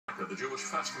the Jewish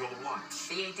Festival of Lights.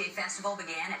 The 8-day festival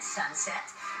began at sunset.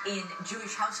 In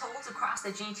Jewish households across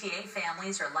the GTA,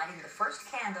 families are lighting the first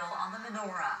candle on the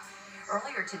menorah.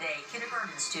 Earlier today,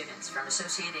 kindergarten students from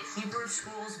Associated Hebrew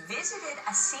Schools visited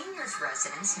a seniors'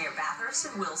 residence near Bathurst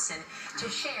and Wilson to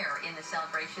share in the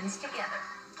celebrations together.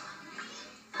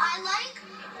 I like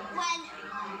when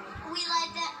we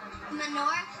light the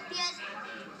menorah because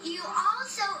you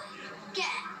also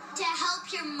get to help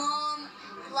your mom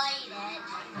light it.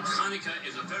 Chanukah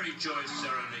is a very joyous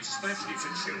ceremony, especially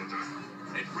for children.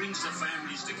 It brings the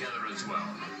families together as well.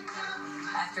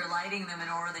 After lighting the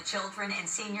menorah, the children and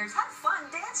seniors had fun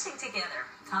dancing together.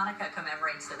 Hanukkah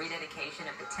commemorates the rededication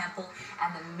of the temple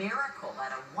and the miracle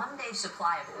that a one-day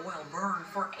supply of oil burned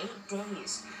for 8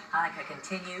 days. Hanukkah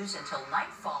continues until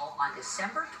nightfall on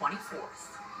December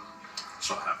 24th.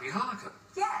 So happy Hanukkah.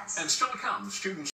 Yes. And still to come, students